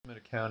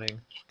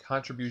accounting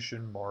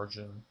contribution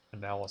margin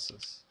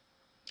analysis.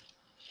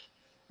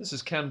 This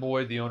is Ken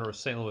Boyd, the owner of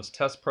St. Louis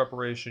Test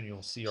Preparation.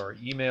 You'll see our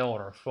email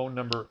and our phone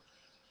number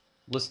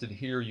listed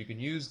here. You can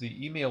use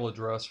the email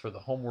address for the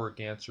homework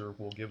answer.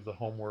 We'll give the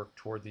homework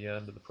toward the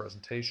end of the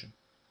presentation.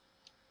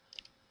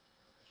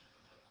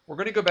 We're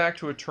going to go back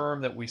to a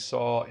term that we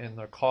saw in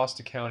the Cost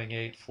Accounting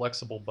 8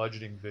 flexible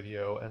budgeting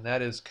video, and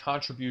that is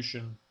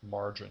contribution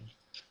margin,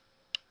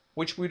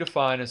 which we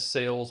define as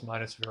sales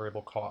minus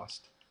variable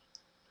cost.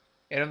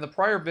 And in the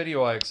prior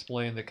video I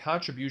explained that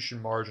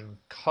contribution margin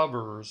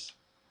covers,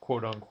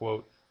 quote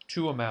unquote,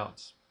 two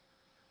amounts.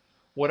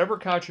 Whatever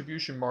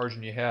contribution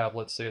margin you have,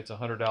 let's say it's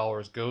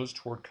 $100, goes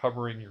toward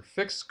covering your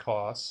fixed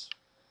costs,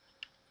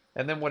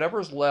 and then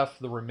whatever's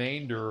left, the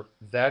remainder,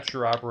 that's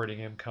your operating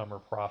income or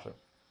profit.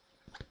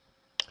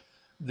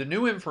 The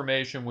new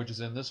information which is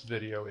in this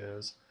video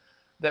is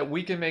that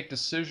we can make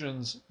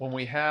decisions when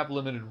we have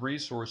limited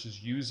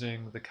resources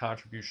using the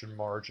contribution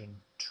margin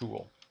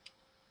tool.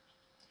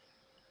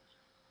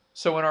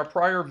 So in our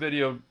prior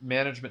video,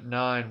 Management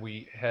 9,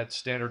 we had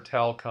Standard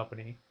Towel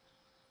Company,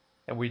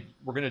 and we're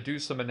going to do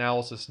some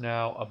analysis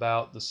now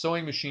about the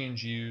sewing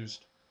machines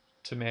used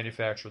to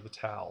manufacture the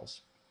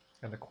towels.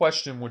 And the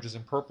question, which is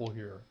in purple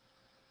here,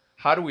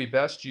 how do we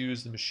best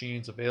use the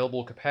machine's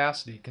available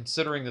capacity,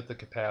 considering that the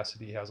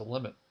capacity has a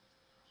limit?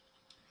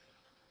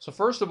 So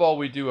first of all,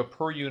 we do a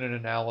per unit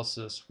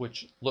analysis,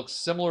 which looks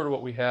similar to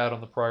what we had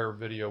on the prior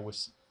video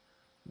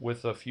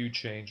with a few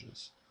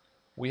changes.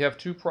 We have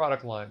two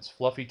product lines,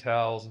 fluffy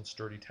towels and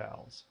sturdy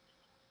towels.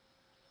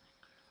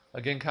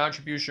 Again,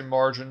 contribution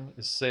margin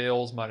is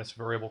sales minus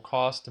variable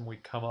cost, and we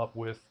come up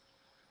with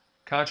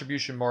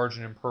contribution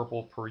margin in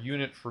purple per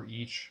unit for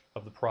each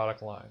of the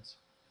product lines.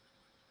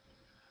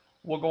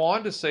 We'll go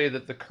on to say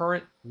that the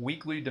current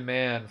weekly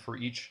demand for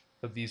each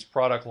of these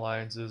product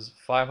lines is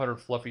 500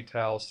 fluffy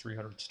towels,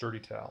 300 sturdy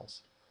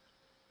towels.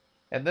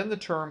 And then the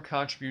term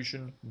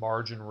contribution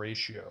margin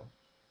ratio,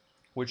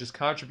 which is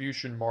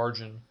contribution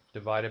margin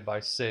divided by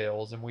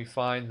sales, and we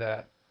find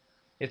that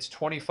it's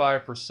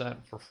 25%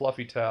 for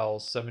fluffy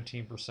towels,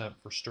 17%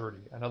 for sturdy.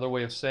 Another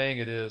way of saying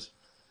it is,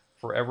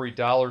 for every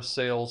dollar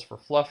sales for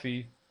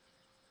fluffy,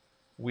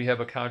 we have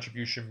a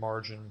contribution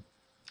margin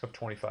of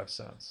 25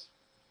 cents.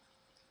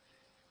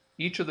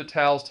 Each of the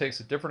towels takes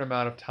a different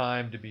amount of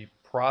time to be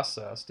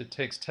processed. It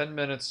takes 10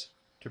 minutes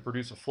to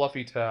produce a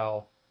fluffy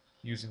towel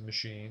using the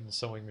machine, the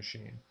sewing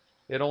machine.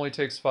 It only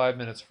takes 5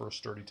 minutes for a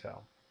sturdy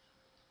towel.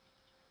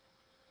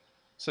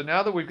 So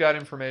now that we've got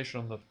information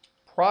on the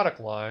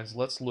product lines,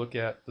 let's look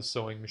at the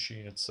sewing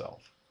machine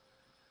itself.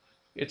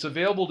 It's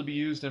available to be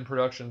used in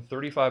production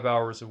 35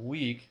 hours a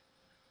week.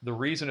 The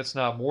reason it's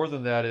not more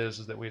than that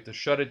is that we have to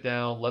shut it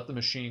down, let the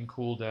machine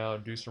cool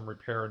down, do some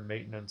repair and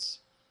maintenance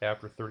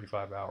after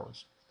 35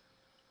 hours.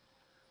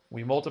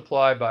 We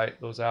multiply by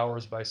those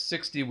hours by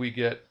 60, we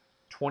get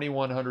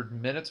 2,100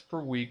 minutes per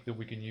week that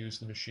we can use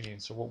the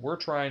machine. So what we're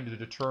trying to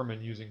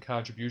determine using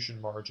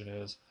contribution margin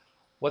is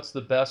what's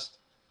the best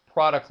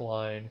product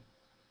line,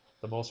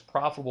 the most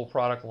profitable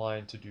product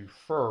line to do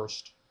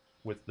first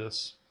with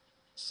this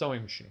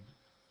sewing machine.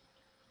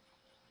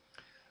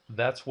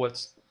 That's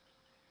what's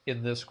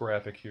in this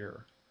graphic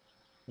here.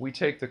 We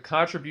take the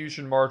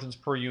contribution margins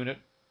per unit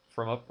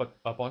from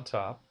up on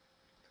top.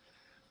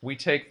 We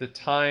take the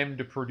time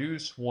to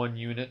produce one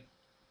unit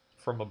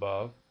from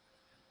above,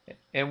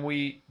 and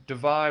we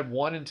divide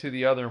one into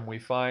the other, and we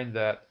find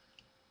that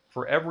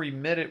for every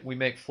minute we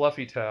make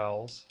fluffy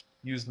towels,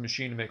 use the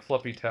machine to make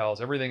fluffy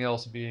towels, everything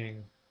else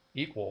being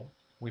equal,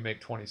 we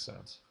make 20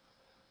 cents.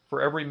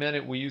 For every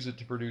minute we use it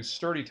to produce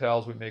sturdy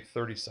towels, we make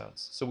 30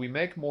 cents. So we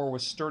make more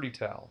with sturdy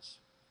towels.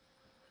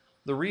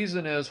 The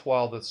reason is,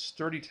 while the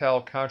sturdy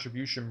towel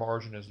contribution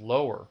margin is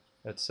lower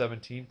at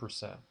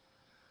 17%,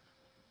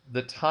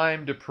 the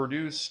time to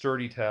produce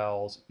sturdy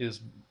towels is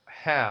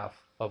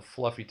half of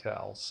fluffy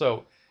towels.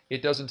 So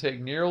it doesn't take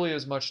nearly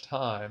as much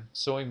time,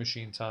 sewing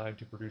machine time,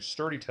 to produce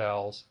sturdy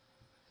towels.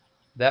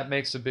 That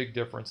makes a big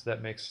difference.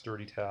 That makes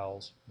sturdy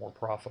towels more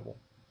profitable.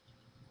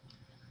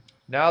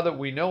 Now that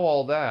we know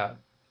all that,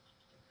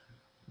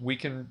 we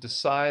can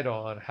decide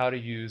on how to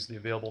use the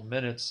available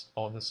minutes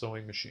on the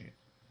sewing machine.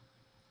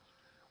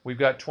 We've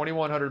got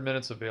 2,100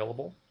 minutes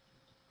available.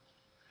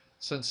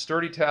 Since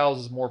sturdy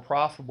towels is more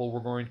profitable, we're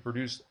going to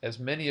produce as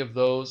many of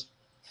those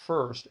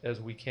first as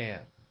we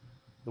can.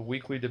 The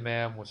weekly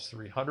demand was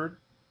 300.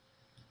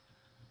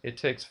 It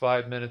takes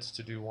 5 minutes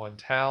to do one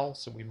towel,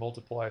 so we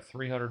multiply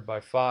 300 by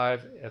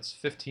 5. That's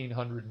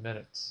 1,500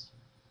 minutes.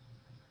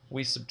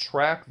 We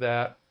subtract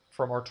that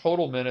from our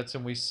total minutes,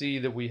 and we see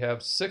that we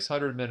have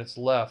 600 minutes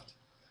left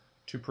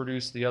to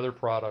produce the other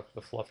product,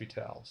 the fluffy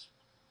towels.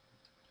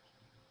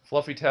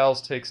 Fluffy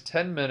towels takes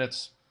 10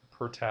 minutes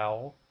per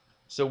towel,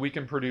 so we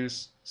can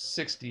produce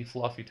 60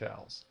 fluffy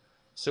towels.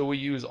 So we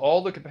use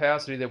all the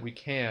capacity that we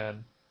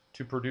can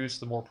to produce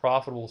the more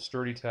profitable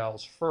sturdy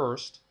towels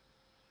first,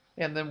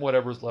 and then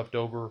whatever's left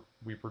over,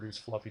 we produce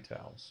fluffy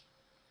towels.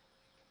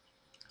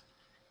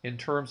 In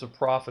terms of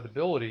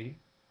profitability,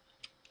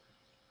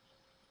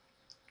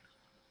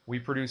 We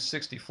produce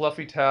 60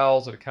 fluffy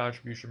towels at a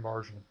contribution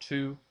margin of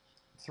 2,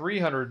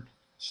 300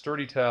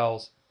 sturdy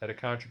towels at a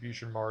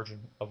contribution margin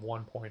of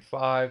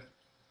 1.5.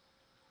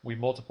 We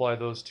multiply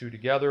those two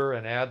together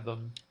and add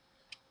them,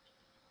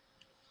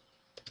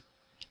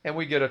 and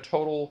we get a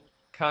total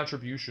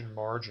contribution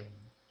margin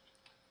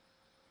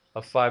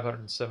of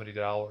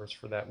 $570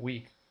 for that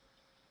week.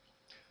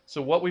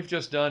 So what we've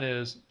just done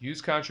is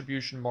use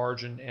contribution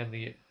margin and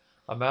the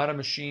amount of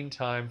machine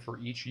time for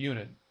each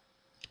unit,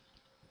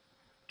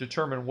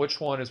 determine which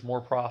one is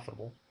more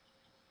profitable,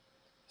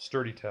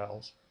 sturdy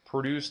towels,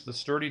 produce the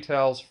sturdy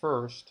towels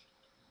first.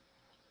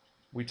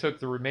 We took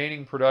the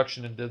remaining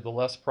production and did the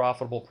less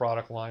profitable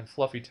product line,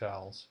 fluffy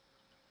towels.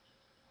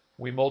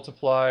 We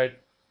multiplied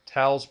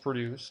towels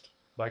produced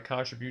by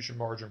contribution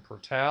margin per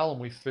towel,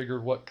 and we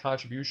figured what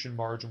contribution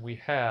margin we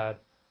had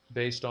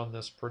based on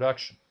this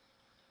production.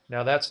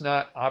 Now that's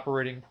not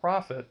operating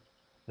profit,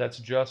 that's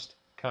just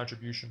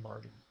contribution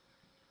margin.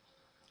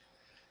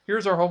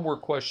 Here's our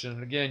homework question,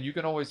 and again, you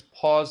can always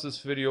pause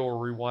this video or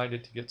rewind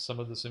it to get some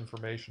of this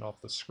information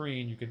off the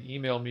screen. You can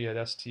email me at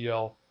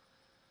stltest.com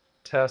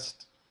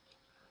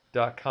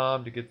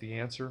to get the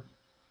answer.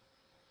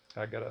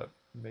 I gotta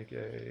make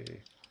a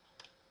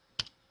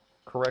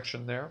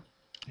correction there.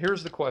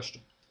 Here's the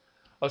question.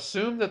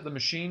 Assume that the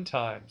machine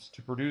times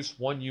to produce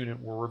one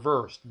unit were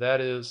reversed. That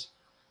is,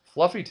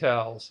 fluffy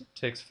towels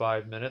takes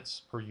 5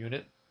 minutes per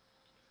unit.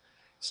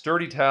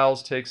 Sturdy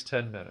towels takes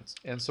 10 minutes.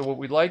 And so what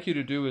we'd like you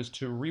to do is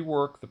to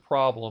rework the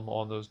problem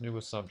on those new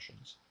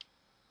assumptions.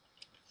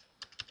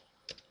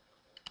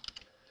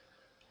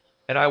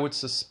 And I would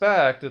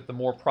suspect that the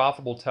more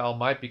profitable towel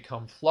might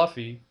become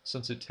fluffy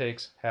since it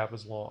takes half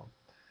as long.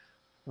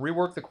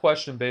 Rework the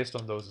question based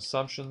on those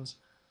assumptions.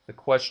 The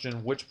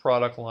question, which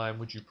product line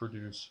would you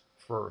produce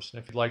first?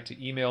 And if you'd like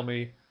to email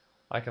me,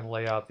 I can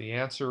lay out the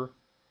answer.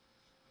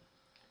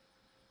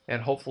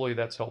 And hopefully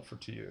that's helpful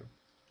to you.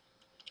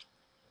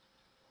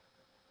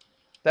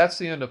 That's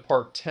the end of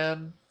part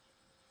 10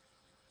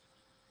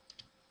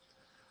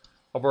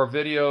 of our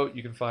video.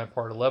 You can find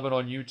part 11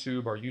 on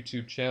YouTube, our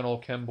YouTube channel,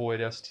 Ken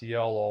Boyd STL,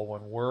 all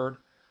one word.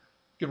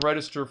 You can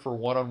register for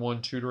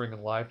one-on-one tutoring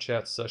and live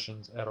chat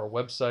sessions at our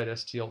website,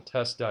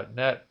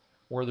 stltest.net,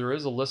 where there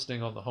is a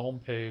listing on the home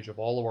page of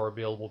all of our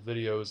available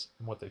videos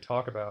and what they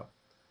talk about.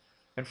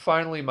 And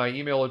finally, my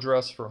email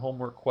address for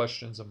homework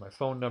questions and my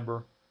phone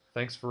number.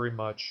 Thanks very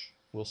much.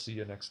 We'll see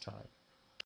you next time.